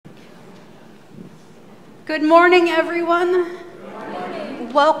Good morning, everyone. Good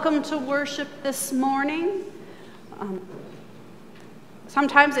morning. Welcome to worship this morning.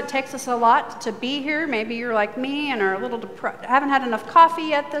 Sometimes it takes us a lot to be here. Maybe you're like me and are a little depressed, haven't had enough coffee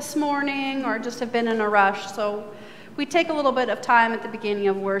yet this morning, or just have been in a rush. So we take a little bit of time at the beginning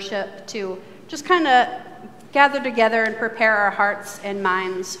of worship to just kind of gather together and prepare our hearts and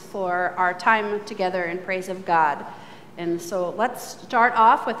minds for our time together in praise of God. And so let's start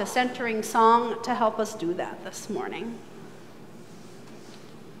off with a centering song to help us do that this morning.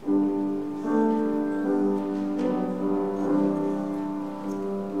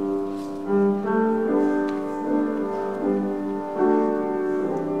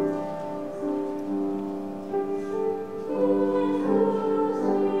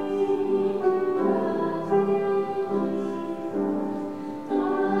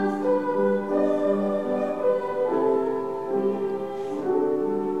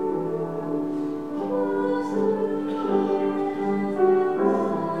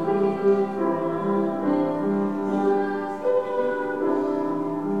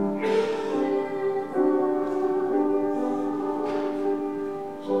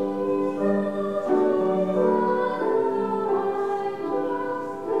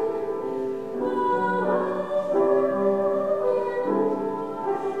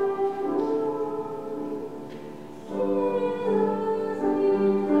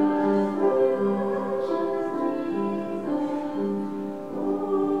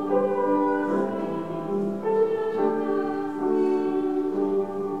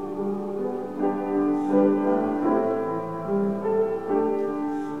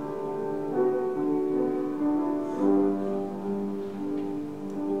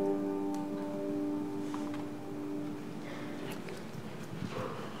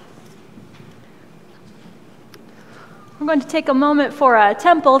 We're going to take a moment for a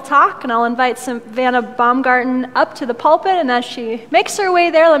temple talk, and I'll invite Savannah Baumgarten up to the pulpit, and as she makes her way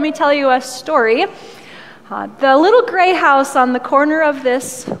there, let me tell you a story. The little gray house on the corner of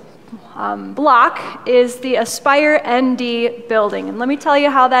this block is the Aspire ND building, and let me tell you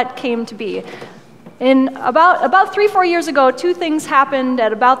how that came to be. In about 3-4 years ago, two things happened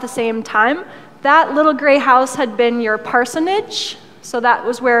at about the same time. That little gray house had been your parsonage, so that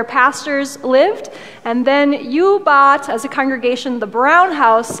was where pastors lived. And then you bought, as a congregation, the brown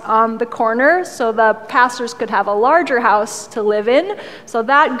house on the corner so the pastors could have a larger house to live in. So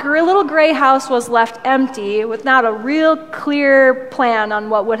that little gray house was left empty with not a real clear plan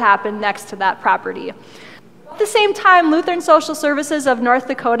on what would happen next to that property. At the same time, Lutheran Social Services of North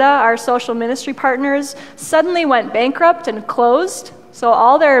Dakota, our social ministry partners, suddenly went bankrupt and closed. So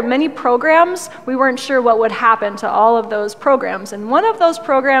all their many programs, we weren't sure what would happen to all of those programs. And one of those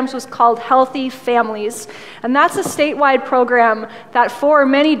programs was called Healthy Families. And that's a statewide program that for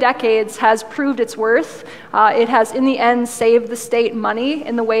many decades has proved its worth. It has, in the end, saved the state money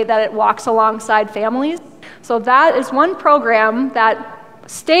in the way that it walks alongside families. So that is one program that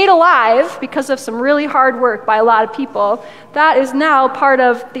stayed alive because of some really hard work by a lot of people. That is now part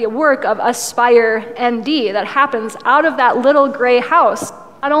of the work of Aspire ND that happens out of that little gray house,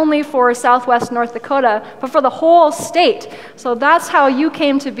 not only for Southwest North Dakota, but for the whole state. So that's how you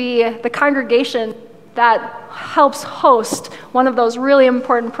came to be the congregation that helps host one of those really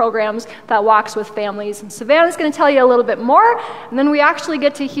important programs that walks with families. And Savannah's going to tell you a little bit more, and then we actually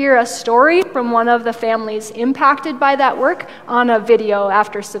get to hear a story from one of the families impacted by that work on a video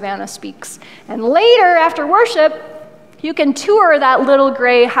after Savannah speaks. And later, after worship, you can tour that little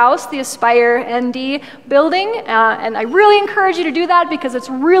gray house, the Aspire ND building, and I really encourage you to do that because it's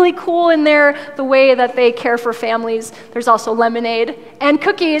really cool in there, the way that they care for families. There's also lemonade and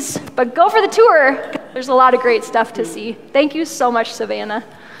cookies, but go for the tour. There's a lot of great stuff to see. Thank you so much, Savannah.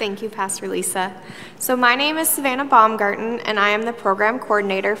 Thank you, Pastor Lisa. So my name is Savannah Baumgarten, and I am the program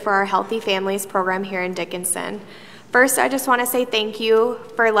coordinator for our Healthy Families program here in Dickinson. First, I just want to say thank you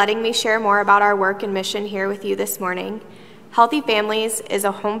for letting me share more about our work and mission here with you this morning. Healthy Families is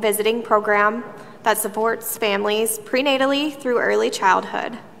a home visiting program that supports families prenatally through early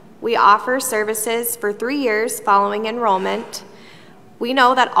childhood. We offer services for 3 years following enrollment. We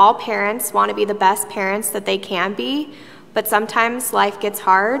know that all parents want to be the best parents that they can be, but sometimes life gets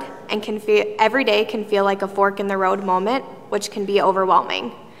hard and every day can feel like a fork in the road moment, which can be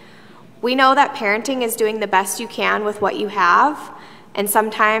overwhelming. We know that parenting is doing the best you can with what you have, and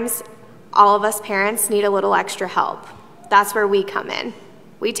sometimes all of us parents need a little extra help. That's where we come in.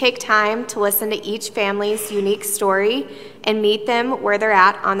 We take time to listen to each family's unique story and meet them where they're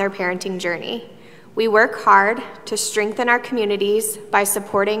at on their parenting journey. We work hard to strengthen our communities by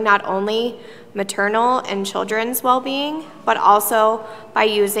supporting not only maternal and children's well-being, but also by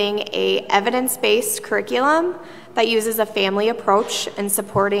using an evidence-based curriculum that uses a family approach in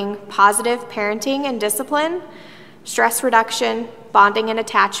supporting positive parenting and discipline, stress reduction, bonding and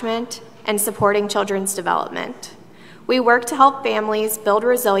attachment, and supporting children's development. We work to help families build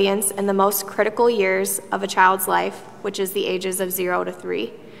resilience in the most critical years of a child's life, which is the ages of 0 to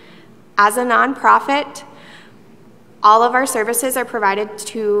 3. As a nonprofit, all of our services are provided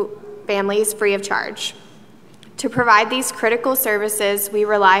to families free of charge. To provide these critical services, we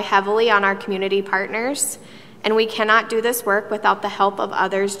rely heavily on our community partners, and we cannot do this work without the help of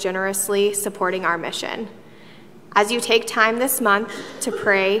others generously supporting our mission. As you take time this month to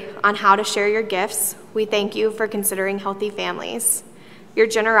pray on how to share your gifts, we thank you for considering Healthy Families. Your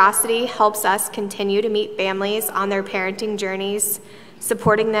generosity helps us continue to meet families on their parenting journeys,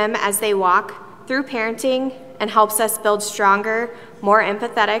 supporting them as they walk through parenting, and helps us build stronger, more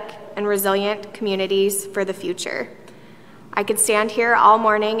empathetic, and resilient communities for the future. I could stand here all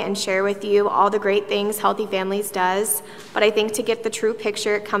morning and share with you all the great things Healthy Families does, but I think to get the true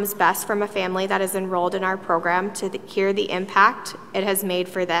picture, it comes best from a family that is enrolled in our program to hear the impact it has made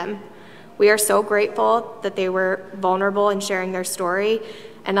for them. We are so grateful that they were vulnerable in sharing their story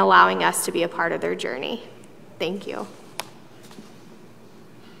and allowing us to be a part of their journey. Thank you.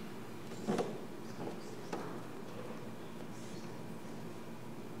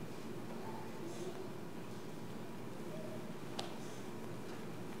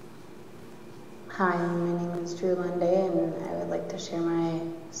 Hi, my name is June16, and I would like to share my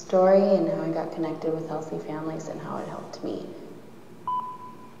story and how I got connected with Healthy Families and how it helped me.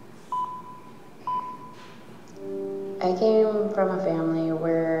 I came from a family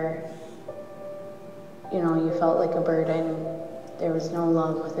where, you felt like a burden. There was no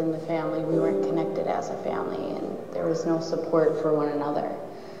love within the family. We weren't connected as a family, and there was no support for one another.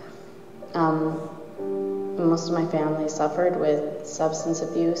 Most of my family suffered with substance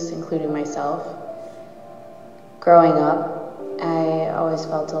abuse, including myself. Growing up, I always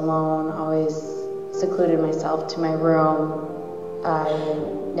felt alone, always secluded myself to my room. I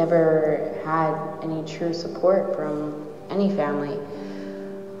never had any true support from any family.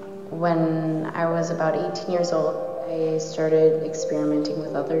 When I was about 18 years old, I started experimenting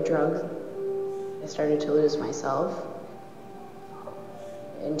with other drugs. I started to lose myself.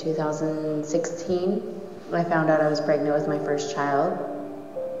 In 2016, I found out I was pregnant with my first child.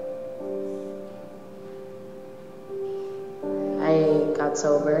 I got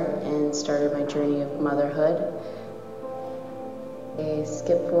sober and started my journey of motherhood. I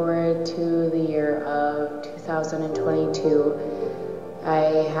skip forward to the year of 2022.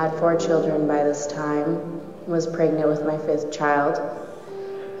 I had 4 children by this time, was pregnant with my 5th child.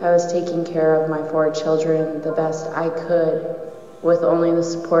 I was taking care of my 4 children the best I could with only the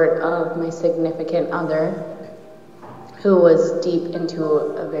support of my significant other, who was deep into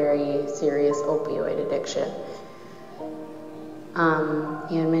a very serious opioid addiction.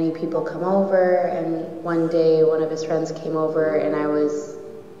 He had many people come over, and one day one of his friends came over, and I was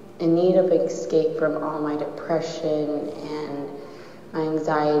in need of escape from all my depression and my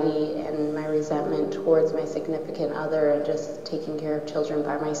anxiety and my resentment towards my significant other and just taking care of children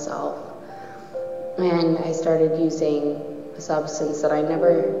by myself. And I started using a substance that I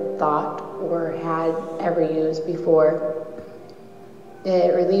never thought or had ever used before.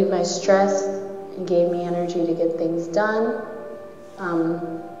 It relieved my stress and gave me energy to get things done.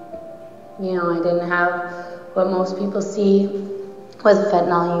 I didn't have what most people see with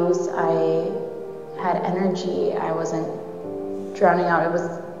fentanyl use. I had energy. I wasn't drowning out. It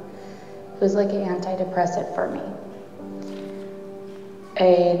was like an antidepressant for me.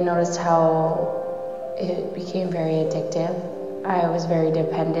 I noticed how it became very addictive. I was very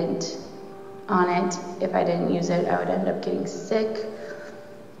dependent on it. If I didn't use it, I would end up getting sick.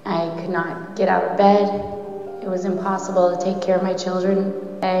 I could not get out of bed. It was impossible to take care of my children.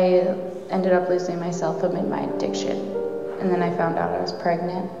 I ended up losing myself amid my addiction. And then I found out I was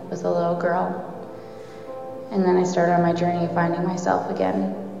pregnant with a little girl. And then I started on my journey of finding myself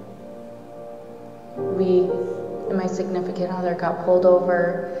again. We and my significant other got pulled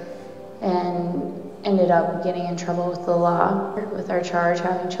over and ended up getting in trouble with the law with our charge,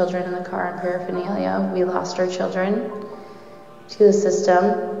 having children in the car and paraphernalia. We lost our children to the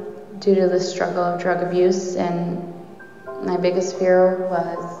system due to the struggle of drug abuse, and my biggest fear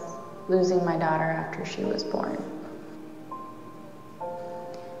was losing my daughter after she was born.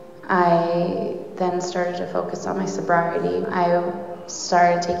 I then started to focus on my sobriety. I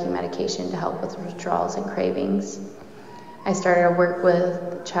started taking medication to help with withdrawals and cravings. I started to work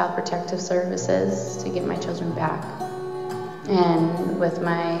with Child Protective Services to get my children back. And with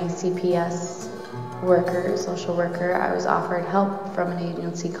my CPS worker, social worker, I was offered help from an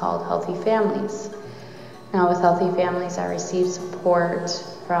agency called Healthy Families. Now with Healthy Families, I received support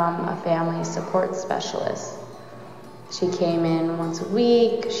from a family support specialist. She came in once a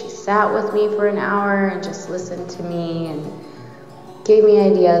week, she sat with me for an hour and just listened to me and gave me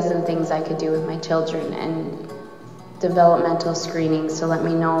ideas and things I could do with my children, and developmental screenings to let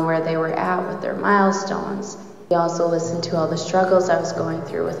me know where they were at with their milestones. He also listened to all the struggles I was going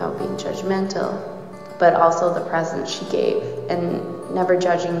through without being judgmental, but also the presence she gave and never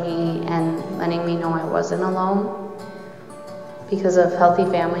judging me and letting me know I wasn't alone. Because of Healthy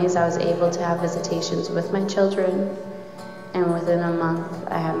Families, I was able to have visitations with my children, and within a month,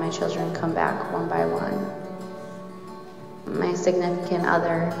 I had my children come back one by one. My significant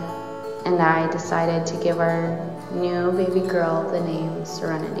other and I decided to give our new baby girl the name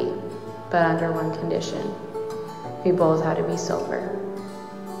Serenity, but under one condition. We both had to be sober.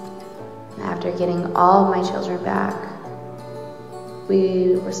 After getting all of my children back,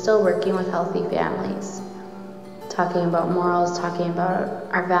 we were still working with Healthy Families, talking about morals, talking about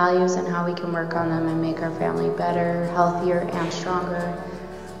our values and how we can work on them and make our family better, healthier, and stronger.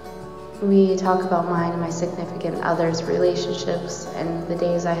 We talk about mine and my significant other's relationships, and the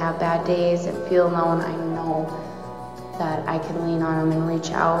days I have bad days and feel alone, I know that I can lean on them and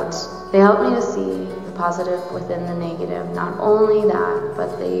reach out. They help me to see the positive within the negative. Not only that,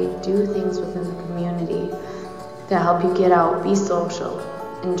 but they do things within the community that help you get out, be social,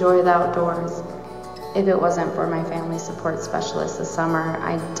 enjoy the outdoors. If it wasn't for my family support specialist this summer,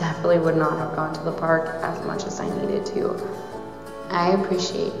 I definitely would not have gone to the park as much as I needed to. I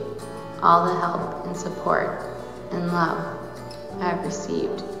appreciate all the help and support and love I've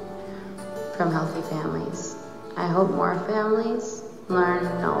received from Healthy Families. I hope more families learn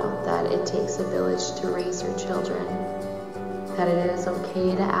and know that it takes a village to raise your children, that it is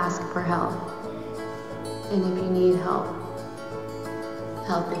okay to ask for help, and if you need help,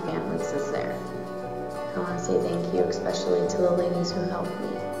 Healthy Families is there. I want to say thank you especially to the ladies who helped me,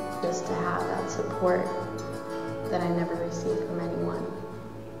 just to have that support that I never received from anyone.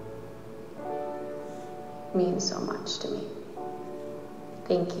 It means so much to me.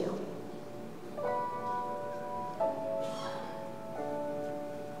 Thank you.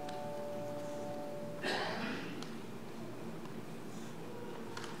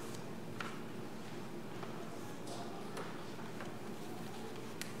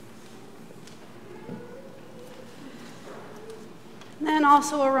 And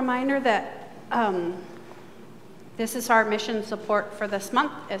also a reminder that this is our mission support for this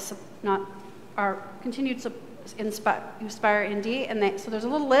month. It's not our continued Inspire ND, and so there's a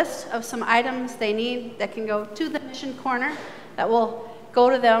little list of some items they need that can go to the mission corner that will go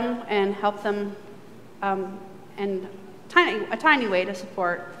to them and help them in a tiny way to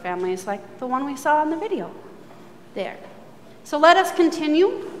support families like the one we saw in the video there. So let us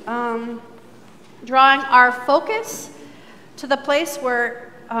continue drawing our focus to the place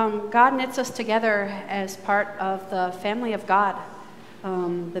where God knits us together as part of the family of God,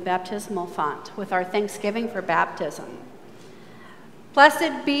 the baptismal font, with our thanksgiving for baptism.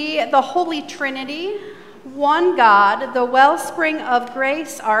 Blessed be the Holy Trinity, one God, the wellspring of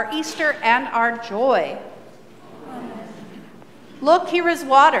grace, our Easter and our joy. Amen. Look, here is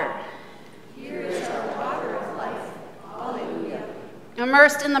water. Here is our water of life. Hallelujah.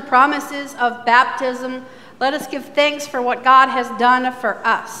 Immersed in the promises of baptism, let us give thanks for what God has done for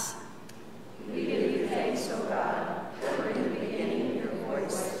us. We give you thanks, O God, for in the beginning your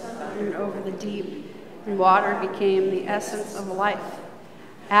voice thundered over the deep, and water became the essence of life.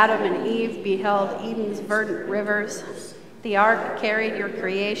 Adam and Eve beheld Eden's verdant rivers. The ark carried your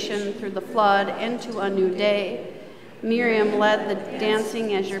creation through the flood into a new day. Miriam led the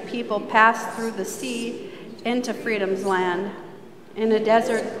dancing as your people passed through the sea into freedom's land. In a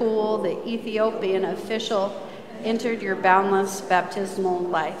desert pool, the Ethiopian official entered your boundless baptismal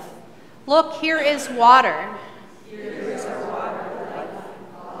life. Look, here is water. Here is our water of life.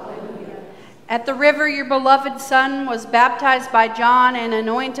 Hallelujah. At the river, your beloved Son was baptized by John and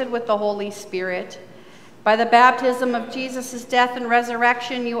anointed with the Holy Spirit. By the baptism of Jesus' death and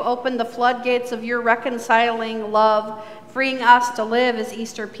resurrection, you opened the floodgates of your reconciling love, freeing us to live as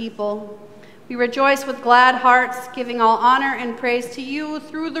Easter people. We rejoice with glad hearts, giving all honor and praise to you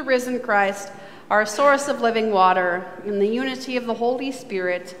through the risen Christ, our source of living water, in the unity of the Holy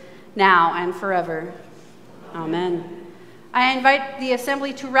Spirit, now and forever. Amen. I invite the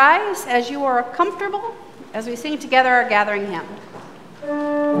assembly to rise as you are comfortable as we sing together our gathering hymn.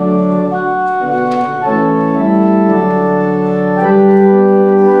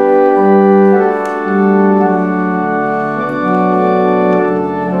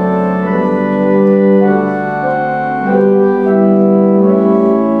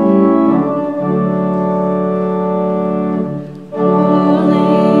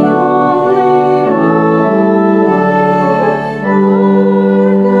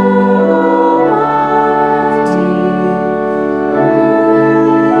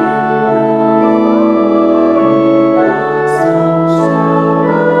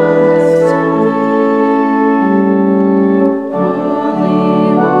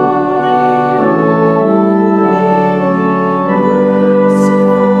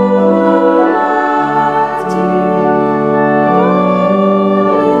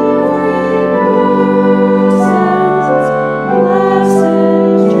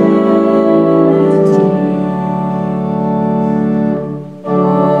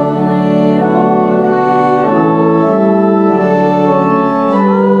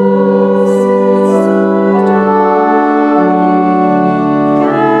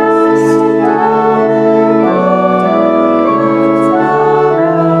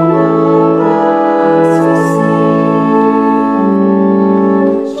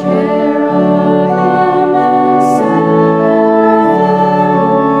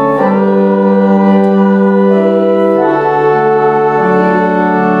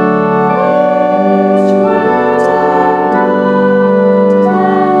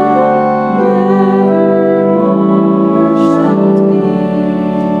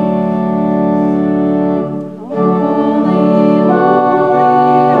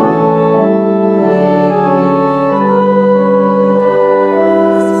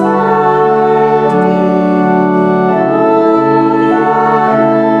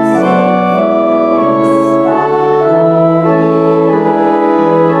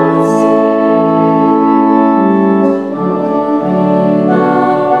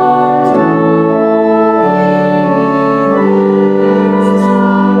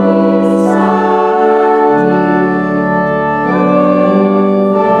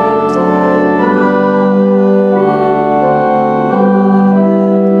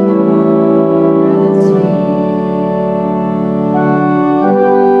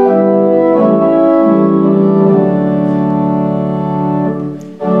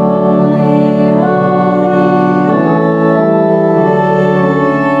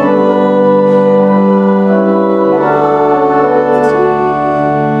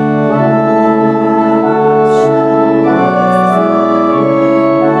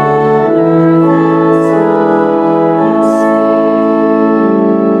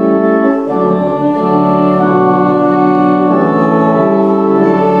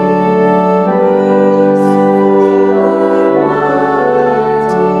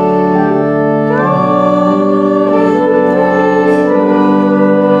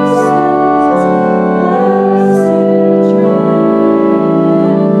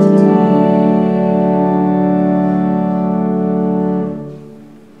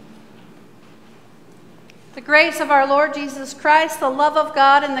 The grace of our Lord Jesus Christ, the love of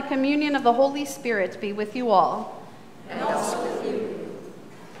God, and the communion of the Holy Spirit be with you all. And also with you.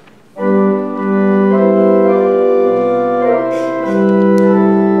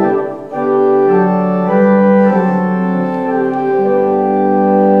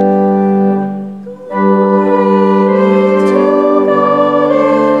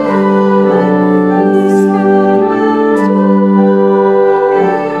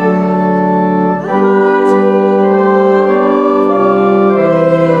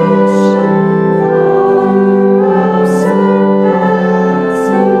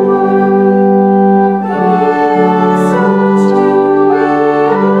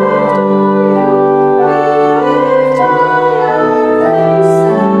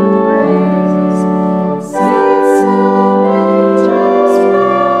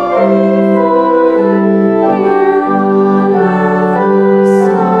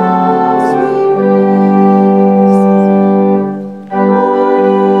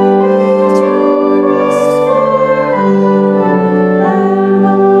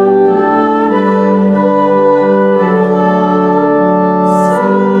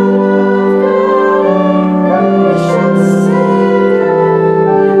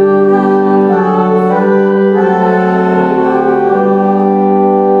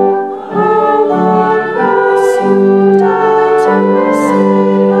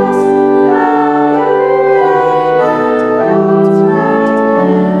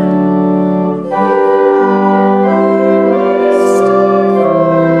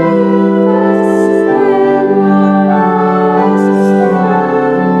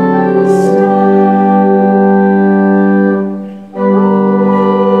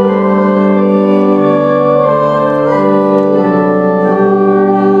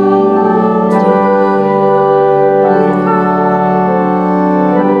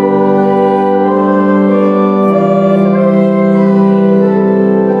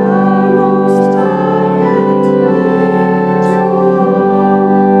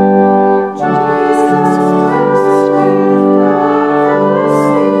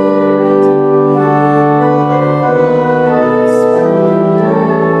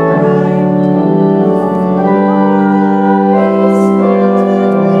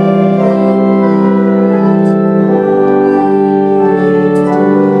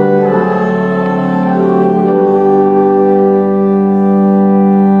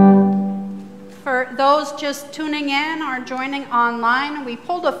 Just tuning in or joining online, we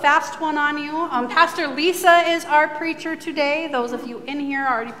pulled a fast one on you. Pastor Lisa is our preacher today. Those of you in here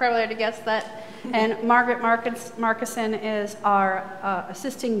already probably already guessed that. And Margaret Markison is our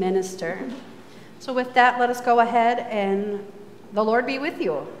assisting minister. So with that, let us go ahead and the Lord be with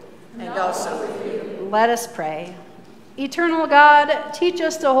you. And also with you. Let us pray. Eternal God, teach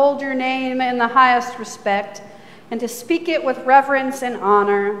us to hold your name in the highest respect and to speak it with reverence and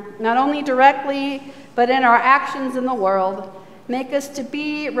honor, not only directly, but in our actions in the world. Make us to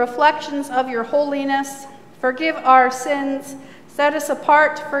be reflections of your holiness. Forgive our sins. Set us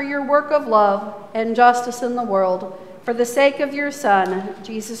apart for your work of love and justice in the world, for the sake of your Son,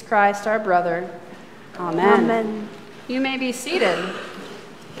 Jesus Christ, our brother. Amen. Amen. You may be seated.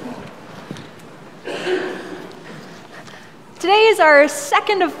 Today is our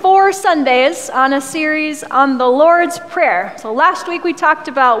second of 4 Sundays on a series on the Lord's Prayer. So last week we talked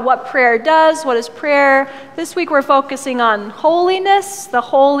about what prayer does, what is prayer. This week we're focusing on holiness, the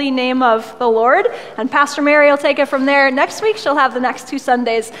holy name of the Lord. And Pastor Mary will take it from there. Next week she'll have the next 2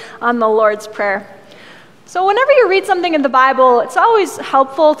 Sundays on the Lord's Prayer. So whenever you read something in the Bible, it's always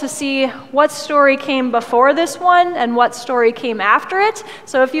helpful to see what story came before this one and what story came after it.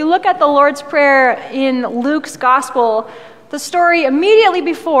 So if you look at the Lord's Prayer in Luke's Gospel, the story immediately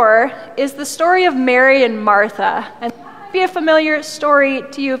before is the story of Mary and Martha. And that might be a familiar story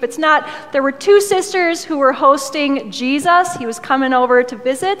to you. If it's not, there were 2 sisters who were hosting Jesus. He was coming over to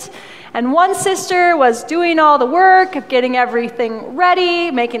visit. And one sister was doing all the work of getting everything ready,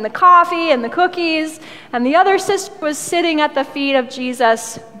 making the coffee and the cookies. And the other sister was sitting at the feet of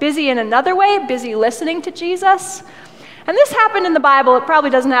Jesus, busy in another way, busy listening to Jesus. And this happened in the Bible. It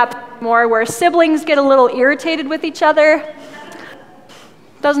probably doesn't happen anymore, where siblings get a little irritated with each other.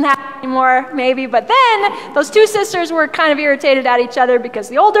 Doesn't happen anymore, maybe. But then those 2 sisters were kind of irritated at each other because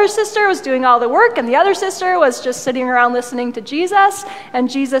the older sister was doing all the work and the other sister was just sitting around listening to Jesus. And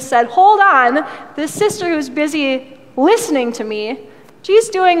Jesus said, hold on, this sister who's busy listening to me, she's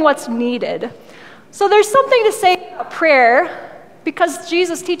doing what's needed. So there's something to say about prayer, because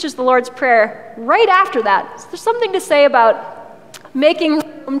Jesus teaches the Lord's Prayer right after that. So there's something to say about making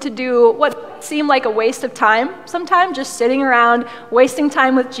room to do what seem like a waste of time sometimes, just sitting around, wasting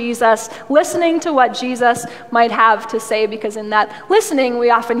time with Jesus, listening to what Jesus might have to say, because in that listening, we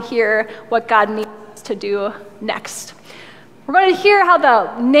often hear what God needs us to do next. We're going to hear how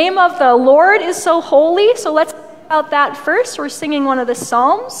the name of the Lord is so holy, so let's talk about that first. We're singing one of the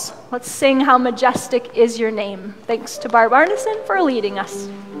Psalms. Let's sing How Majestic Is Your Name. Thanks to Barb Arneson for leading us.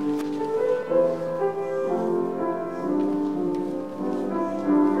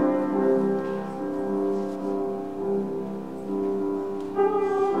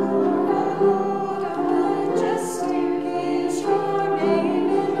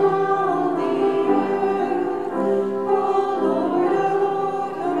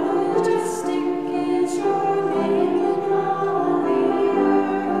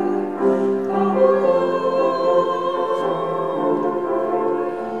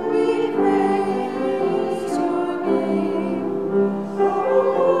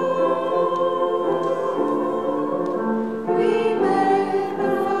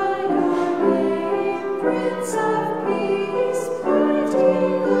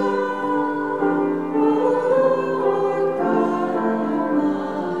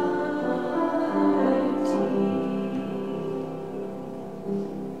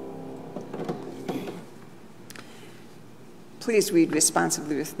 Please read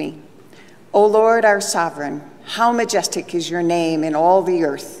responsively with me. O Lord, our sovereign, how majestic is your name in all the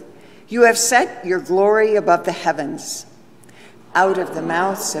earth. You have set your glory above the heavens. Out of the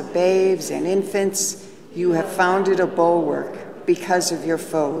mouths of babes and infants, you have founded a bulwark because of your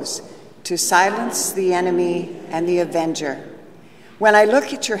foes, to silence the enemy and the avenger. When I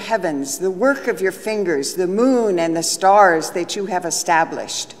look at your heavens, the work of your fingers, the moon and the stars that you have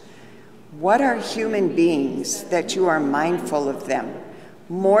established, what are human beings that you are mindful of them,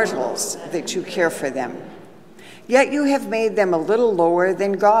 mortals that you care for them? Yet you have made them a little lower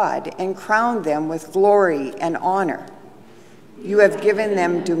than God and crowned them with glory and honor. You have given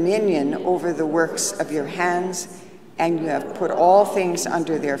them dominion over the works of your hands, and you have put all things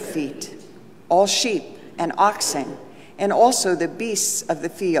under their feet, all sheep and oxen, and also the beasts of the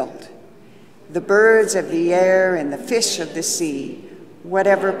field, the birds of the air and the fish of the sea,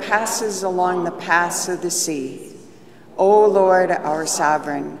 whatever passes along the paths of the sea. O Lord, our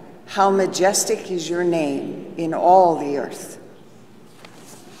sovereign, how majestic is your name in all the earth.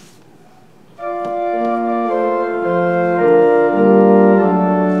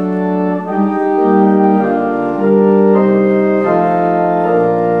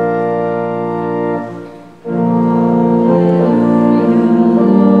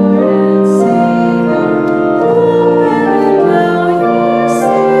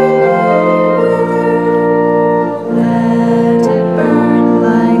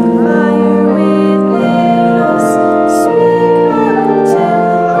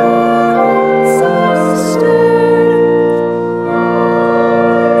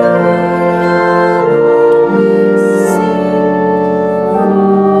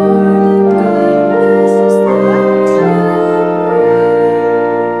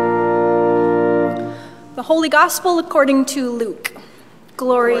 Gospel according to Luke.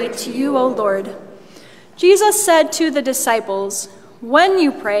 Glory to you, O Lord. Jesus said to the disciples, "When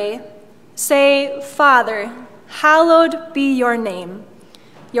you pray, say, Father, hallowed be your name.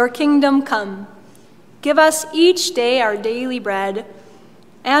 Your kingdom come. Give us each day our daily bread,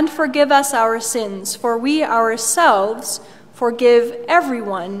 and forgive us our sins, for we ourselves forgive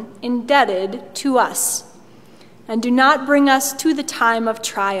everyone indebted to us. And do not bring us to the time of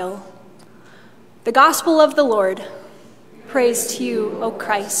trial." The Gospel of the Lord. Praise to you, O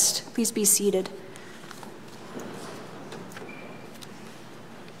Christ. Please be seated.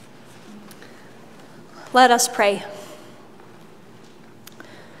 Let us pray.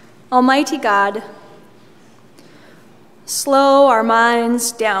 Almighty God, slow our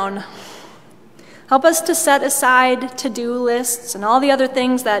minds down. Help us to set aside to-do lists and all the other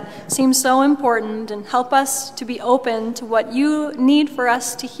things that seem so important, and help us to be open to what you need for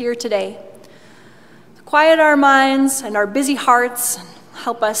us to hear today. Quiet our minds and our busy hearts, and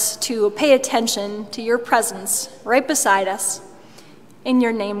help us to pay attention to your presence right beside us. In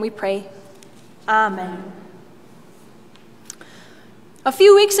your name we pray. Amen. A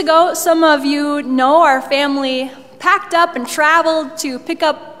few weeks ago, some of you know our family packed up and traveled to pick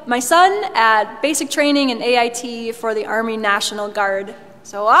up my son at basic training in AIT for the Army National Guard.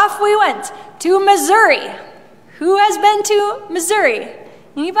 So off we went to Missouri. Who has been to Missouri?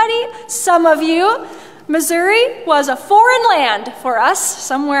 Anybody? Some of you. Missouri was a foreign land for us,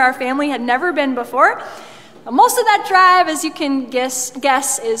 somewhere our family had never been before. Most of that drive, as you can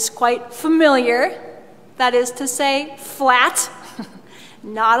guess is quite familiar. That is to say, flat.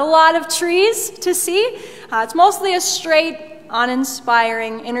 Not a lot of trees to see. It's mostly a straight,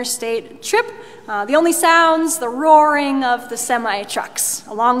 uninspiring interstate trip. The only sounds, the roaring of the semi-trucks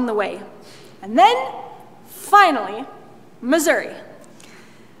along the way. And then, finally, Missouri.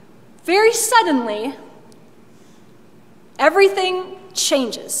 Very suddenly, everything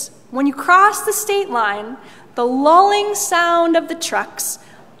changes. When you cross the state line, the lulling sound of the trucks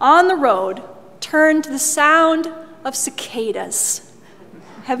on the road turn to the sound of cicadas.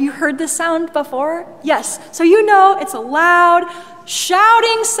 Have you heard this sound before? Yes. So you know it's a loud,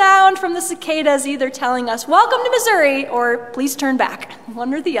 shouting sound from the cicadas, either telling us, "Welcome to Missouri," or "Please turn back,"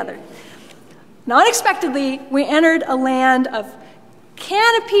 one or the other. And unexpectedly, we entered a land of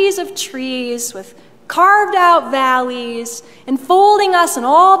canopies of trees with carved out valleys, enfolding us in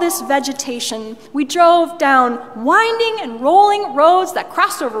all this vegetation. We drove down winding and rolling roads that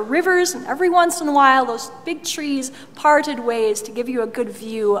crossed over rivers, and every once in a while those big trees parted ways to give you a good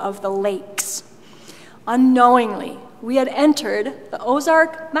view of the lakes. Unknowingly, we had entered the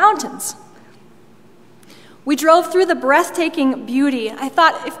Ozark Mountains. We drove through the breathtaking beauty. I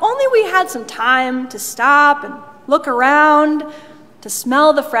thought, if only we had some time to stop and look around, to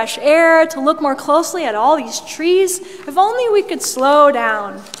smell the fresh air, to look more closely at all these trees. If only we could slow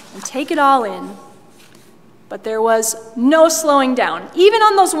down and take it all in. But there was no slowing down. Even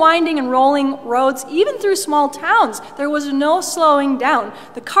on those winding and rolling roads, even through small towns, there was no slowing down.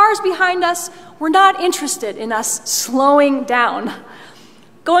 The cars behind us were not interested in us slowing down.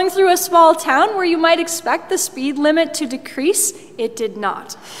 Going through a small town where you might expect the speed limit to decrease, it did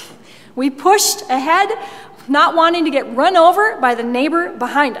not. We pushed ahead, not wanting to get run over by the neighbor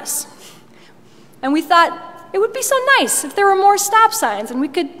behind us. And we thought it would be so nice if there were more stop signs and we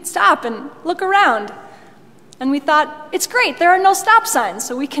could stop and look around. And we thought, it's great, there are no stop signs,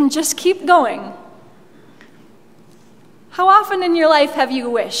 so we can just keep going. How often in your life have you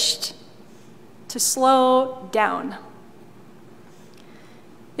wished to slow down?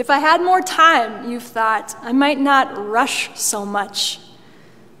 If I had more time, you've thought, I might not rush so much.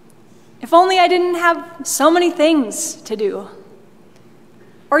 If only I didn't have so many things to do.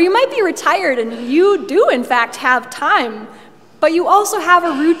 Or you might be retired and you do in fact have time, but you also have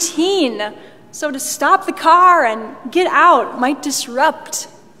a routine. So to stop the car and get out might disrupt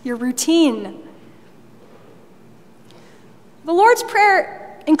your routine. The Lord's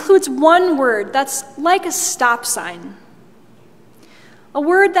Prayer includes one word that's like a stop sign. A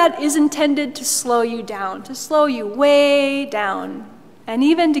word that is intended to slow you down, to slow you way down, and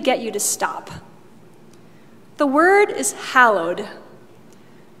even to get you to stop. The word is hallowed.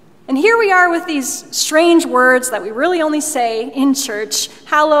 And here we are with these strange words that we really only say in church.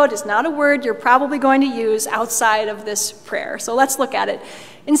 Hallowed is not a word you're probably going to use outside of this prayer. So let's look at it.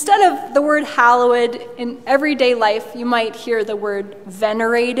 Instead of the word hallowed in everyday life, you might hear the word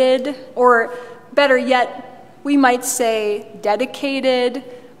venerated, or better yet, we might say dedicated,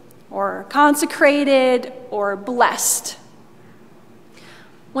 or consecrated, or blessed.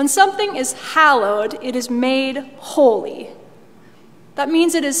 When something is hallowed, it is made holy. That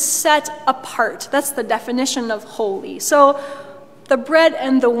means it is set apart. That's the definition of holy. So the bread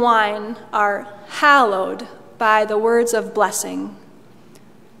and the wine are hallowed by the words of blessing.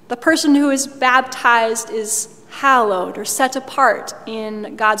 The person who is baptized is hallowed or set apart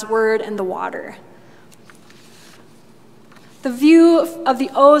in God's word and the water. The view of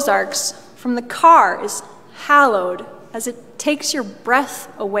the Ozarks from the car is hallowed as it takes your breath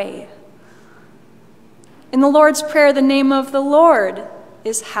away. In the Lord's Prayer, the name of the Lord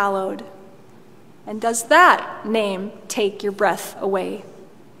is hallowed. And does that name take your breath away?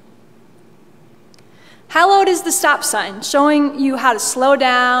 Hallowed is the stop sign, showing you how to slow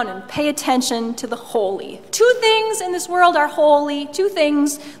down and pay attention to the holy. Two things in this world are holy, two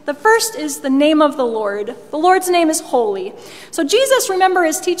things. The first is the name of the Lord. The Lord's name is holy. So Jesus, remember,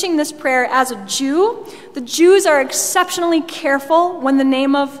 is teaching this prayer as a Jew. The Jews are exceptionally careful with the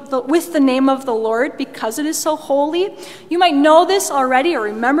name of the Lord because it is so holy. You might know this already or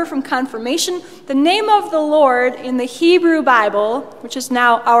remember from confirmation. The name of the Lord in the Hebrew Bible, which is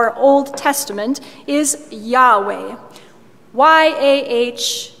now our Old Testament, is Yahweh. Y-A-H-W-E-H.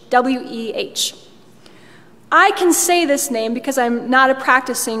 I can say this name because I'm not a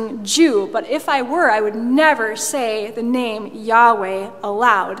practicing Jew, but if I were, I would never say the name Yahweh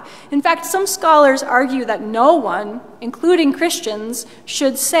aloud. In fact, some scholars argue that no one, including Christians,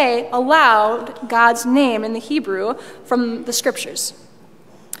 should say aloud God's name in the Hebrew from the scriptures.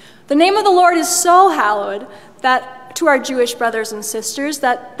 The name of the Lord is so hallowed that to our Jewish brothers and sisters,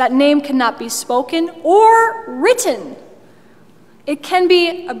 that name cannot be spoken or written. It can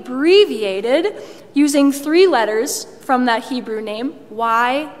be abbreviated using 3 letters from that Hebrew name,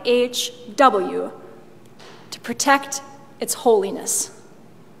 YHW, to protect its holiness.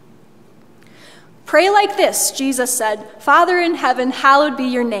 Pray like this, Jesus said, Father in heaven, hallowed be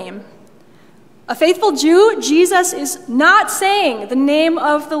your name. A faithful Jew, Jesus is not saying the name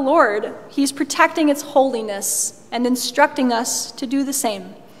of the Lord. He's protecting its holiness and instructing us to do the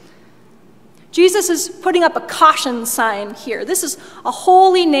same. Jesus is putting up a caution sign here. This is a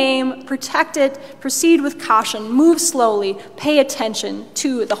holy name. Protect it. Proceed with caution. Move slowly. Pay attention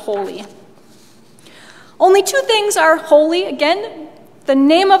to the holy. Only two things are holy. Again, the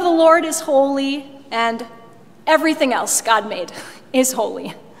name of the Lord is holy, and everything else God made is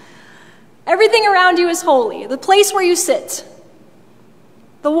holy. Everything around you is holy. The place where you sit,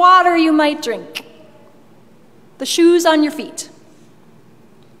 the water you might drink, the shoes on your feet.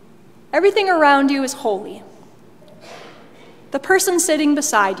 Everything around you is holy. The person sitting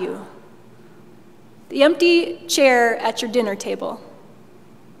beside you, the empty chair at your dinner table,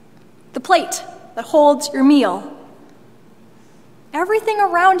 the plate that holds your meal. Everything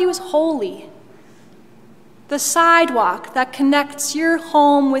around you is holy. The sidewalk that connects your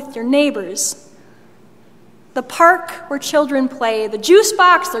home with your neighbors, the park where children play, the juice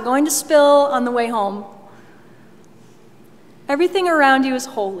box they're going to spill on the way home. Everything around you is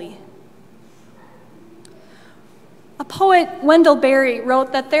holy. A poet, Wendell Berry,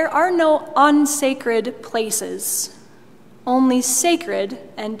 wrote that there are no unsacred places, only sacred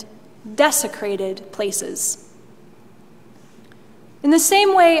and desecrated places. In the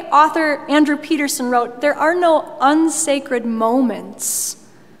same way, author Andrew Peterson wrote, there are no unsacred moments.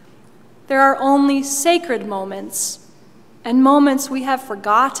 There are only sacred moments, and moments we have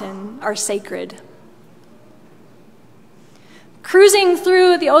forgotten are sacred. Cruising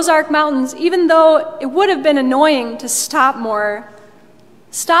through the Ozark Mountains, even though it would have been annoying to stop more,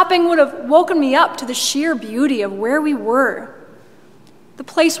 stopping would have woken me up to the sheer beauty of where we were. The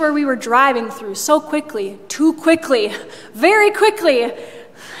place where we were driving through so quickly, too quickly, very quickly,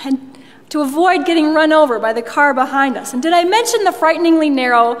 and to avoid getting run over by the car behind us. And did I mention the frighteningly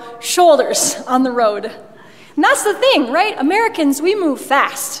narrow shoulders on the road? And that's the thing, right? Americans, we move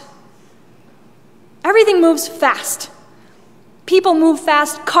fast. Everything moves fast. People move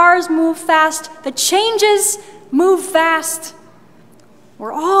fast, cars move fast, the changes move fast.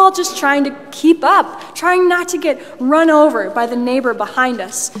 We're all just trying to keep up, trying not to get run over by the neighbor behind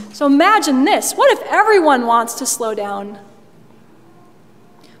us. So imagine this. What if everyone wants to slow down?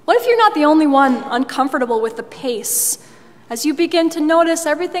 What if you're not the only one uncomfortable with the pace as you begin to notice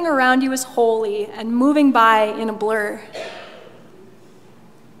everything around you is holy and moving by in a blur?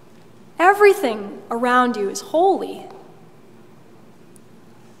 Everything around you is holy.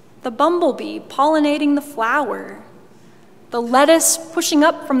 The bumblebee pollinating the flower, the lettuce pushing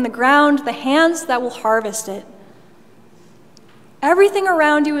up from the ground, the hands that will harvest it. Everything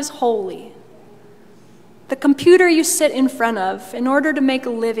around you is holy. The computer you sit in front of in order to make a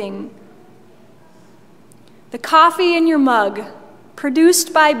living. The coffee in your mug,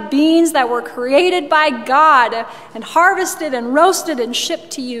 produced by beans that were created by God and harvested and roasted and shipped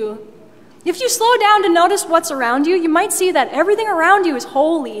to you. If you slow down to notice what's around you, you might see that everything around you is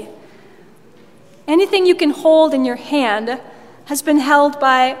holy. Anything you can hold in your hand has been held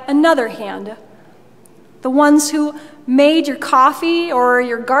by another hand. The ones who made your coffee or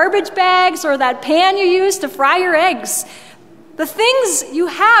your garbage bags or that pan you used to fry your eggs. The things you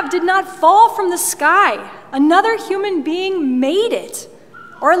have did not fall from the sky. Another human being made it,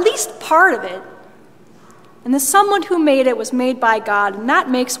 or at least part of it. And the someone who made it was made by God, and that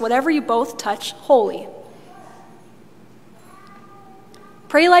makes whatever you both touch holy.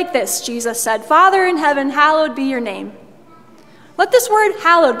 Pray like this, Jesus said, Father in heaven, hallowed be your name. Let this word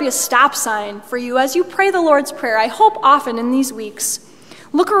hallowed be a stop sign for you as you pray the Lord's Prayer, I hope often in these weeks.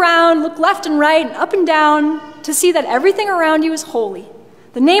 Look around, look left and right and up and down to see that everything around you is holy.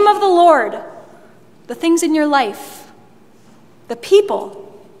 The name of the Lord, the things in your life, the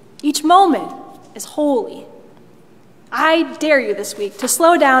people, each moment is holy. I dare you this week to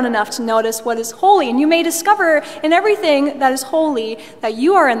slow down enough to notice what is holy, and you may discover in everything that is holy that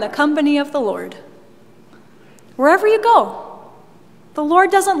you are in the company of the Lord. Wherever you go, the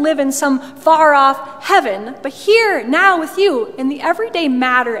Lord doesn't live in some far-off heaven, but here, now with you, in the everyday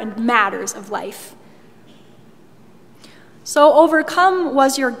matter and matters of life. So overcome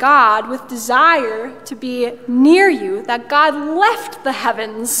was your God with desire to be near you, that God left the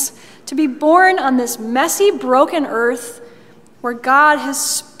heavens to be born on this messy, broken earth where God has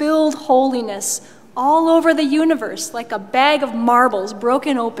spilled holiness all over the universe like a bag of marbles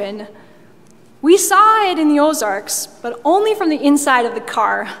broken open. We saw it in the Ozarks, but only from the inside of the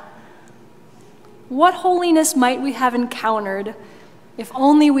car. what holiness might we have encountered if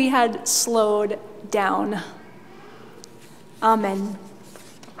only we had slowed down? Amen.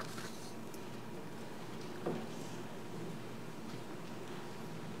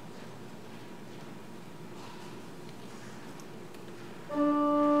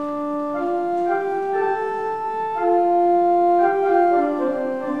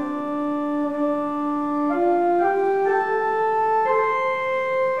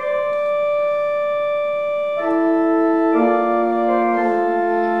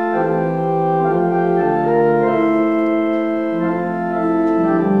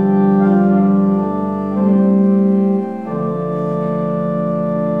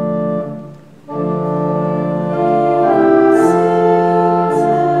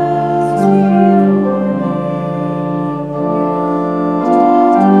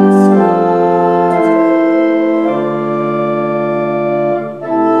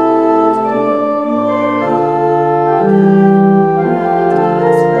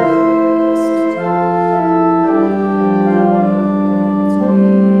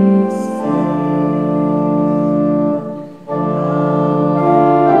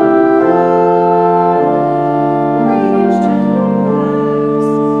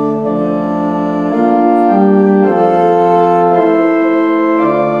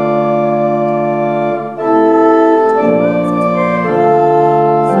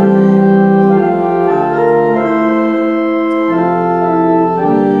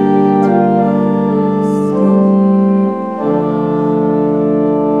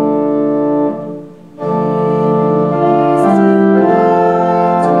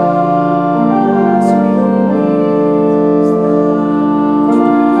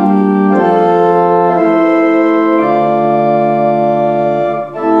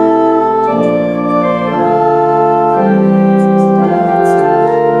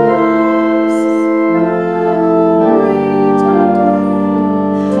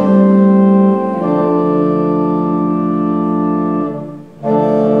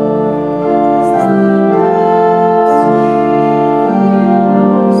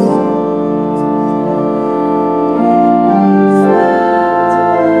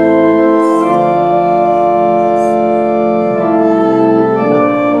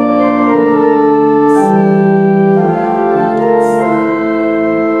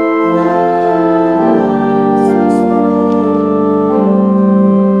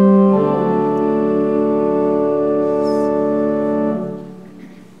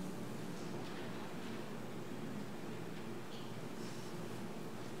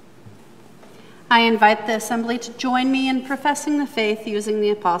 I invite the assembly to join me in professing the faith using the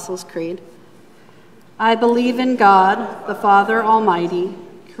Apostles' Creed. I believe in God, the Father Almighty,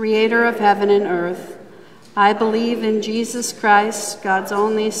 creator of heaven and earth. I believe in Jesus Christ, God's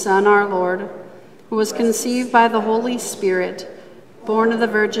only Son, our Lord, who was conceived by the Holy Spirit, born of the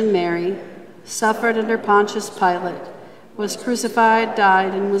Virgin Mary, suffered under Pontius Pilate, was crucified,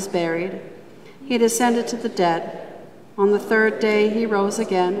 died, and was buried. He descended to the dead. On the third day he rose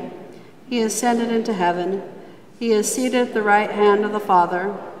again. He ascended into heaven. He is seated at the right hand of the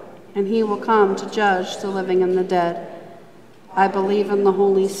Father, and he will come to judge the living and the dead. I believe in the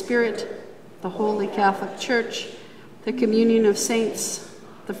Holy Spirit, the Holy Catholic Church, the communion of saints,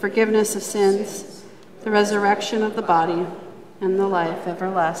 the forgiveness of sins, the resurrection of the body, and the life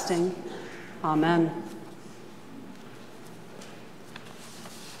everlasting. Amen.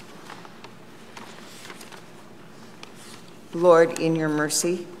 Lord, in your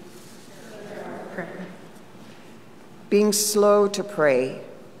mercy, being slow to pray,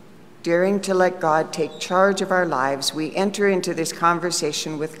 daring to let God take charge of our lives, we enter into this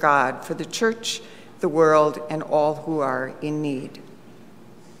conversation with God for the church, the world, and all who are in need.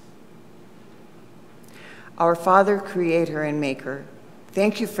 Our Father, Creator and Maker,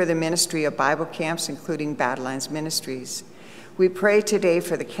 thank you for the ministry of Bible camps, including Badlands Ministries. We pray today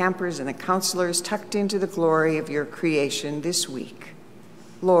for the campers and the counselors tucked into the glory of your creation this week.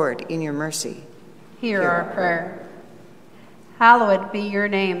 Lord, in your mercy, hear our prayer. Hallowed be your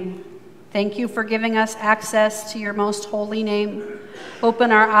name. Thank you for giving us access to your most holy name.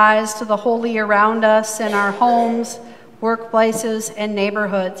 Open our eyes to the holy around us in our homes, workplaces, and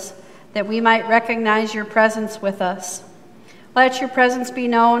neighborhoods, that we might recognize your presence with us. Let your presence be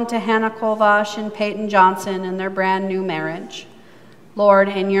known to Hannah Kolvash and Peyton Johnson in their brand new marriage. Lord,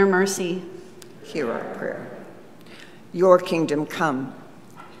 in your mercy, hear our prayer. Your kingdom come.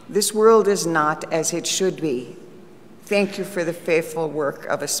 This world is not as it should be. Thank you for the faithful work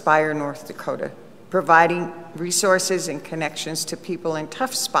of Aspire North Dakota, providing resources and connections to people in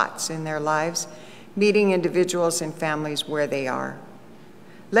tough spots in their lives, meeting individuals and families where they are.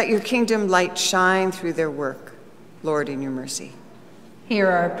 Let your kingdom light shine through their work, Lord, in your mercy. Hear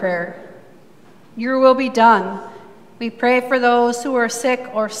our prayer. Your will be done. We pray for those who are sick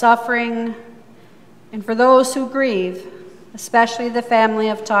or suffering, and for those who grieve, especially the family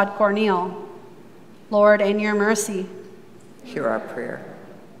of Todd Corneal. Lord, in your mercy. Hear our prayer.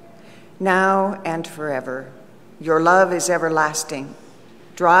 Now and forever, your love is everlasting.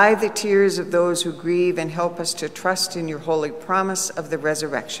 Dry the tears of those who grieve and help us to trust in your holy promise of the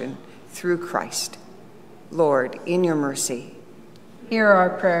resurrection through Christ. Lord, in your mercy. Hear our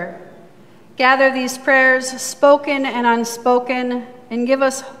prayer. Gather these prayers, spoken and unspoken, and give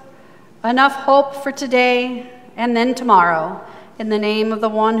us enough hope for today and then tomorrow. In the name of the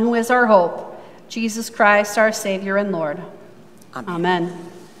one who is our hope, Jesus Christ, our Savior and Lord. Amen.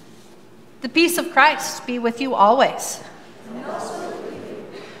 Amen. The peace of Christ be with you always.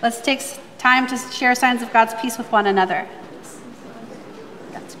 Let's take time to share signs of God's peace with one another.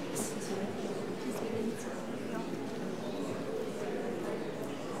 God's peace.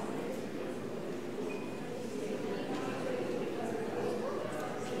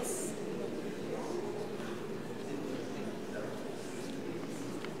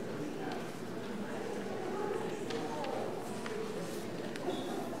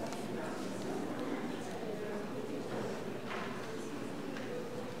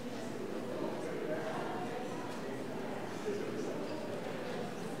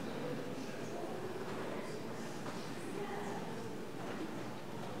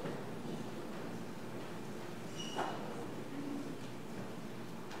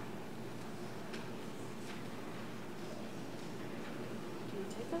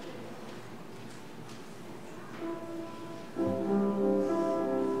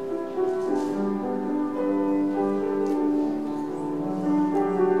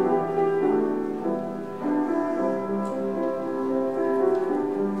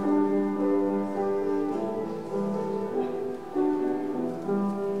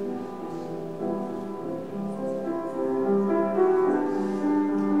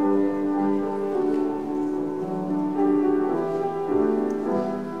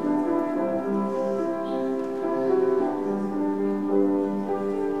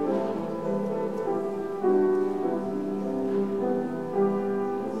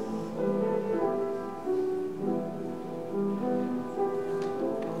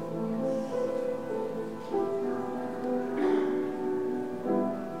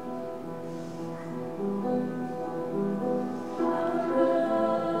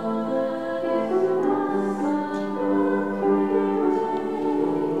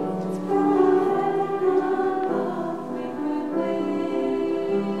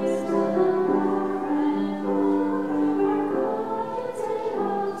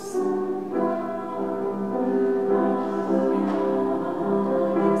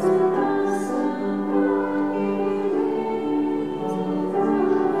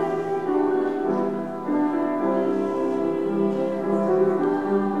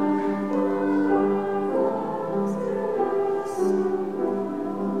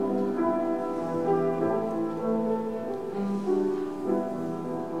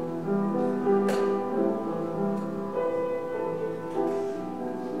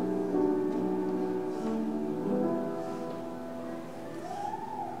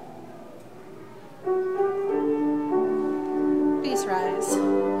 Please rise.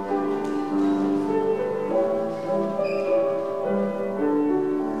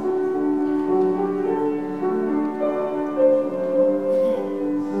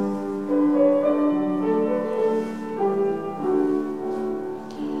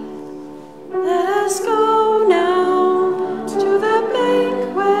 Let us go now to the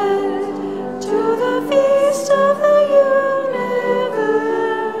banquet, to the feast of the universe.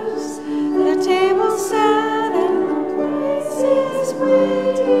 The table set and the place is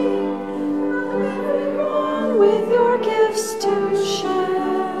waiting. Come everyone with your gifts to share.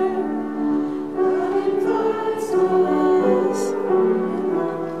 God invites us.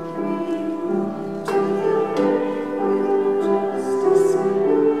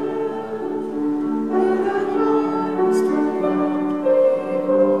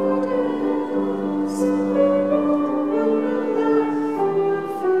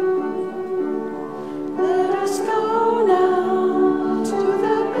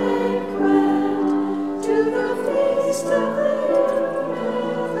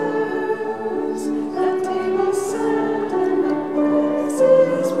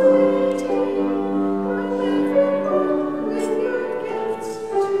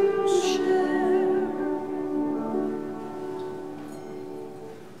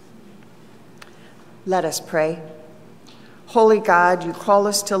 Let us pray. Holy God, you call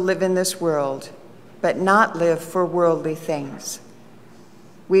us to live in this world, but not live for worldly things.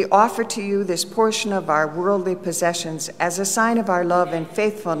 We offer to you this portion of our worldly possessions as a sign of our love and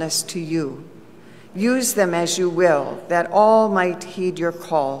faithfulness to you. Use them as you will, that all might heed your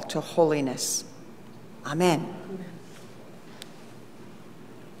call to holiness. Amen.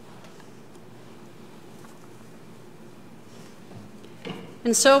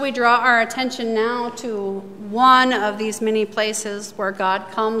 And so we draw our attention now to one of these many places where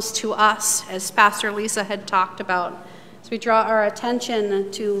God comes to us, as Pastor Lisa had talked about. As we draw our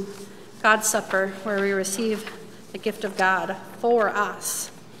attention to God's Supper, where we receive the gift of God for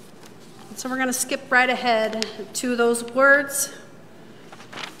us. And so we're going to skip right ahead to those words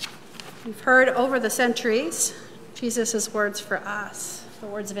we've heard over the centuries, Jesus' words for us, the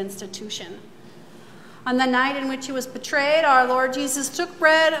words of institution. On the night in which he was betrayed, our Lord Jesus took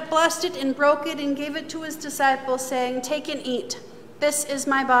bread, blessed it, and broke it, and gave it to his disciples, saying, "Take and eat. This is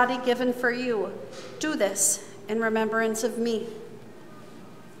my body given for you. Do this in remembrance of me."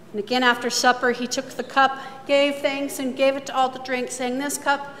 And again after supper, he took the cup, gave thanks, and gave it to all to drink, saying, "This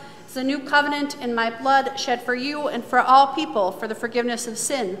cup is the new covenant in my blood, shed for you and for all people for the forgiveness of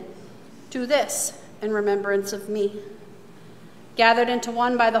sin. Do this in remembrance of me." Gathered into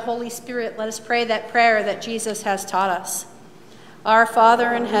one by the Holy Spirit, let us pray that prayer that Jesus has taught us. Our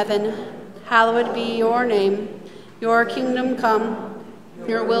Father in heaven, hallowed be your name. Your kingdom come,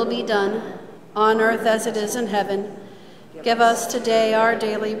 your will be done, on earth as it is in heaven. Give us today our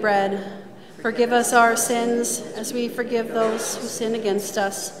daily bread. Forgive us our sins as we forgive those who sin against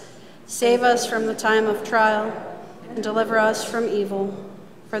us. Save us from the time of trial and deliver us from evil.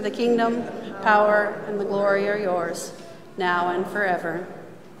 For the kingdom, power, and the glory are yours, now and forever.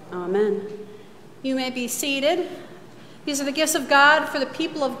 Amen. You may be seated. These are the gifts of God for the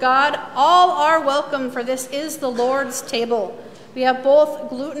people of God. All are welcome, for this is the Lord's table. We have both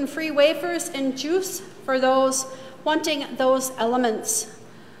gluten-free wafers and juice for those wanting those elements.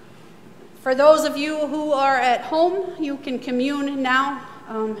 For those of you who are at home, you can commune now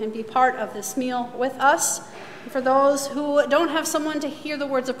and be part of this meal with us. And for those who don't have someone to hear the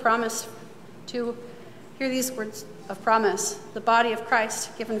words of promise, to hear these words of promise, the body of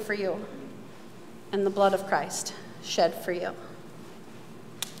Christ given for you and the blood of Christ shed for you.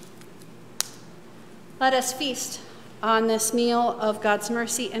 Let us feast on this meal of God's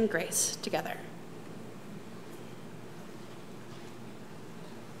mercy and grace together.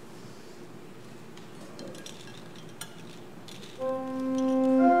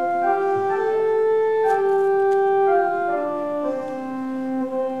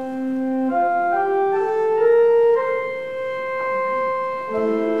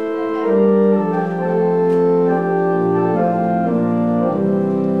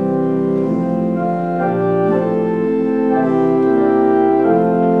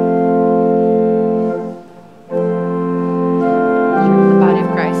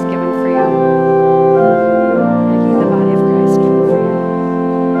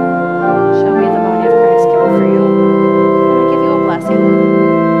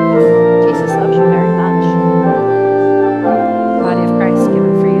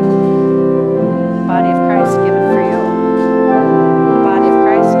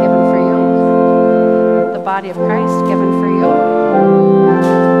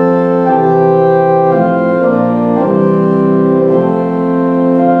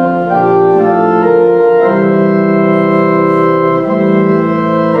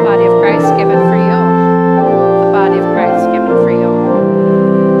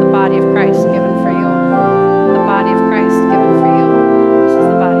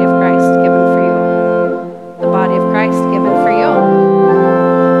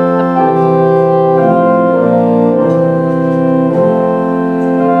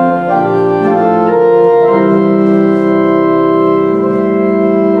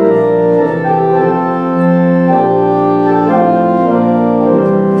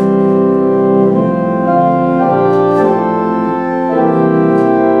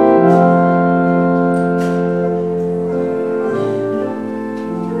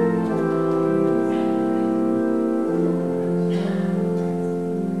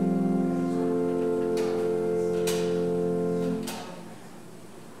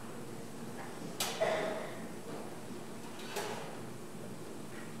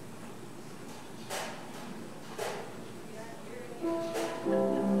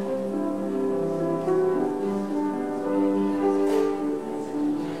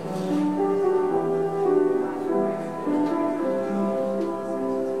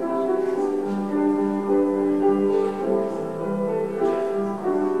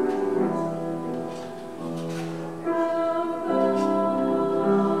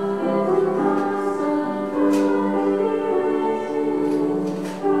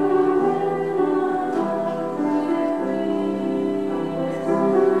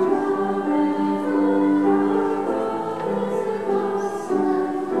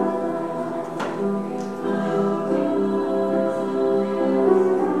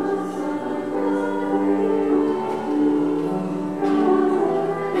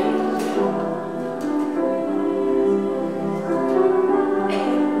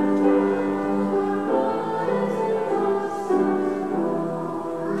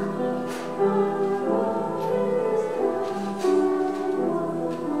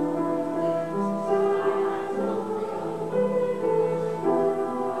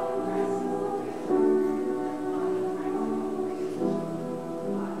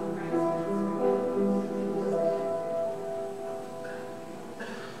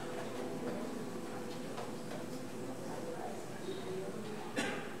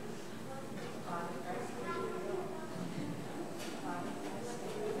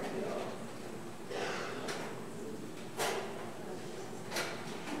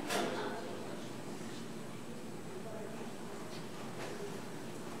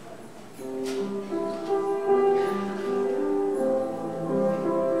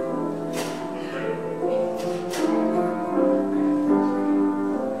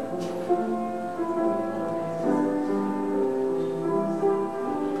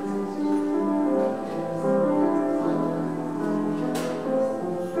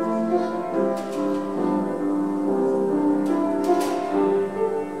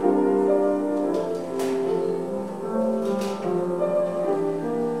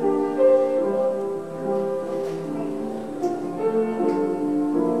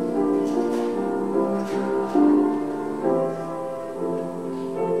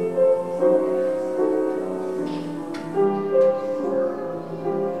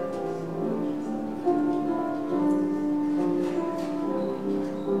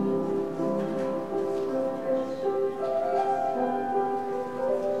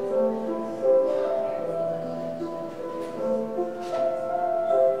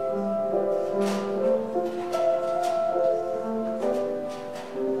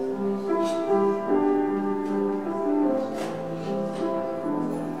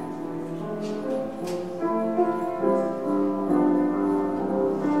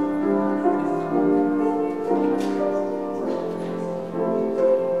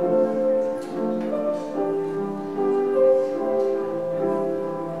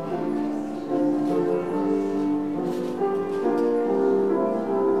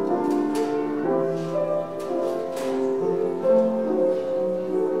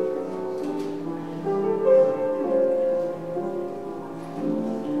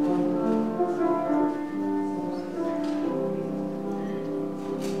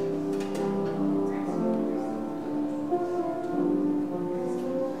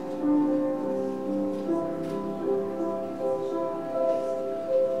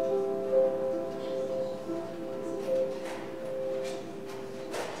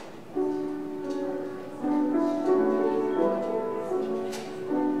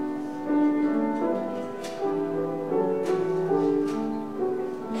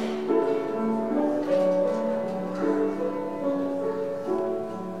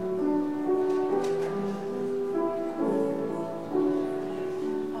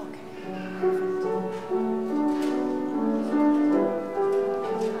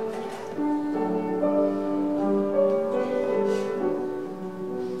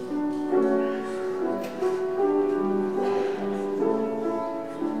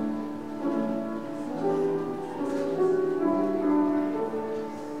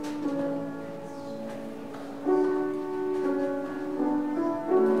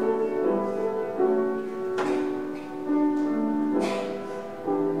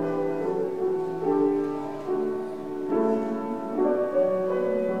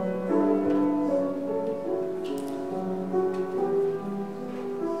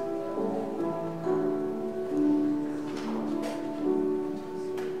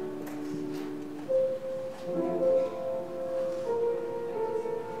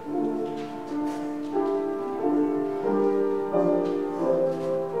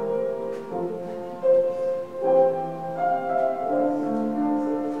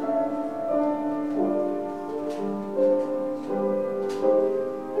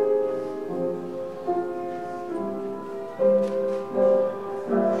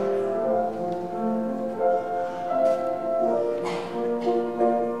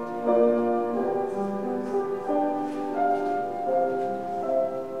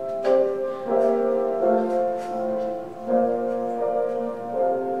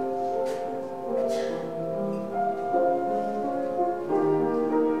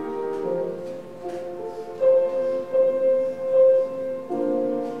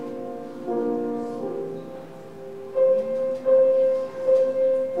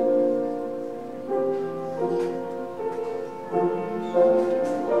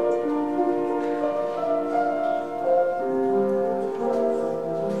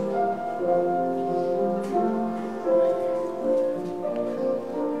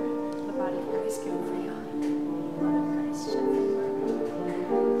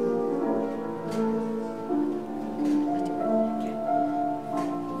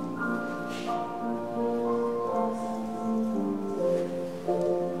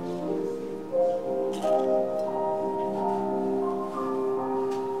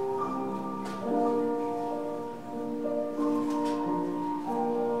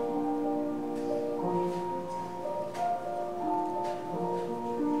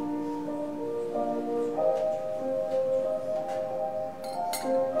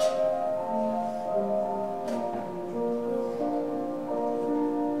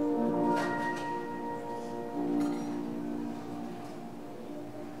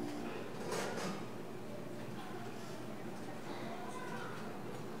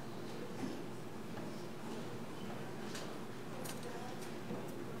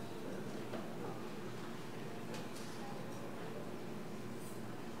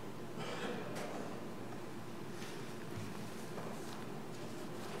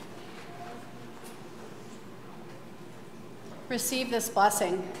 Receive this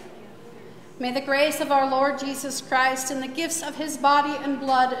blessing. May the grace of our Lord Jesus Christ and the gifts of his body and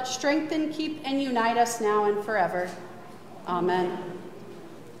blood strengthen, keep, and unite us now and forever. Amen.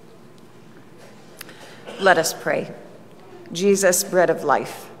 Let us pray. Jesus, bread of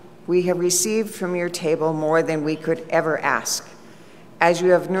life, we have received from your table more than we could ever ask. As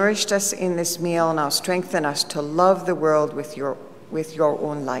you have nourished us in this meal, now strengthen us to love the world with your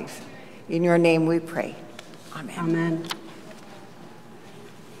own life. In your name we pray. Amen. Amen.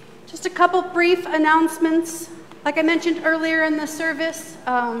 Just a couple brief announcements. Like I mentioned earlier in the service,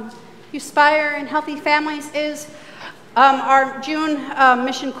 Uspire and Healthy Families is our June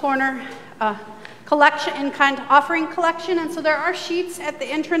Mission Corner collection, in-kind offering collection. And so there are sheets at the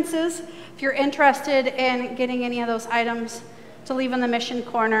entrances if you're interested in getting any of those items to leave in the Mission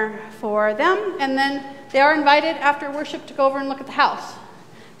Corner for them. And then they are invited after worship to go over and look at the house.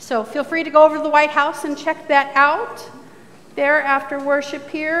 So feel free to go over to the White House and check that out there after worship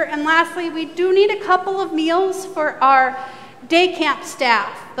here. And lastly, we do need a couple of meals for our day camp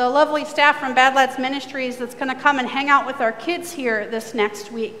staff, the lovely staff from Bad Lads Ministries that's going to come and hang out with our kids here this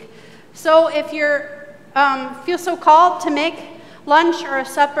next week. So if you're feel so called to make lunch or a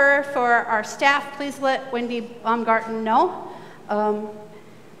supper for our staff, please let Wendy Baumgarten know.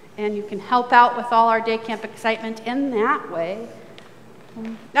 And you can help out with all our day camp excitement in that way.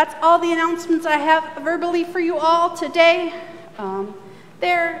 That's all the announcements I have verbally for you all today.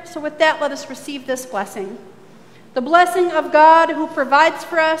 So with that, let us receive this blessing. The blessing of God who provides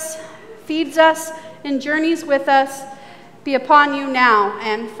for us, feeds us, and journeys with us be upon you now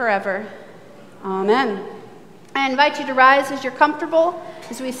and forever. Amen. I invite you to rise as you're comfortable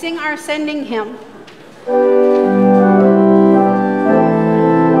as we sing our ascending hymn.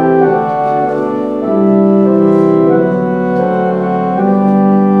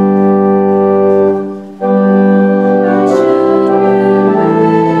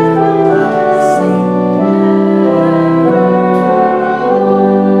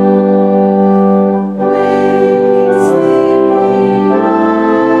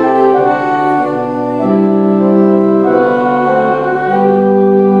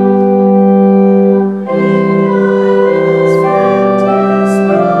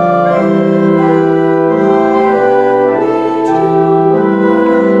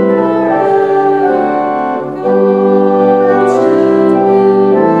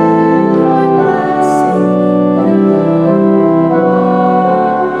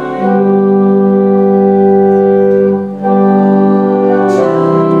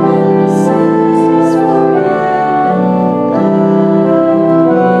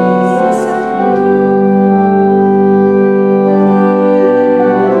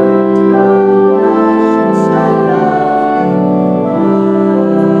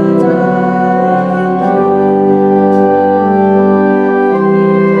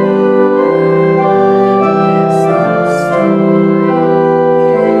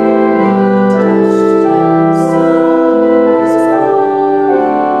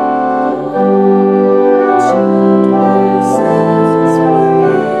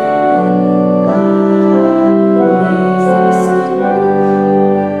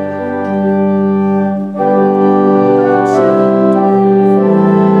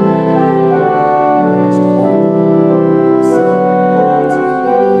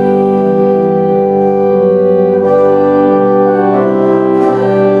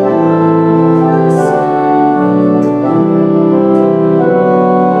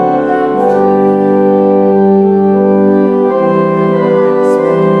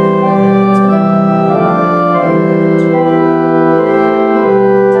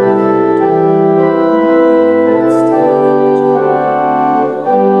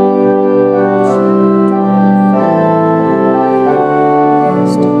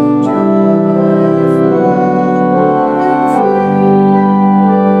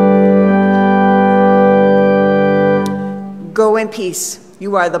 Go in peace.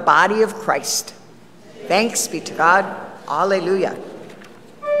 You are the body of Christ. Thanks be to God. Alleluia.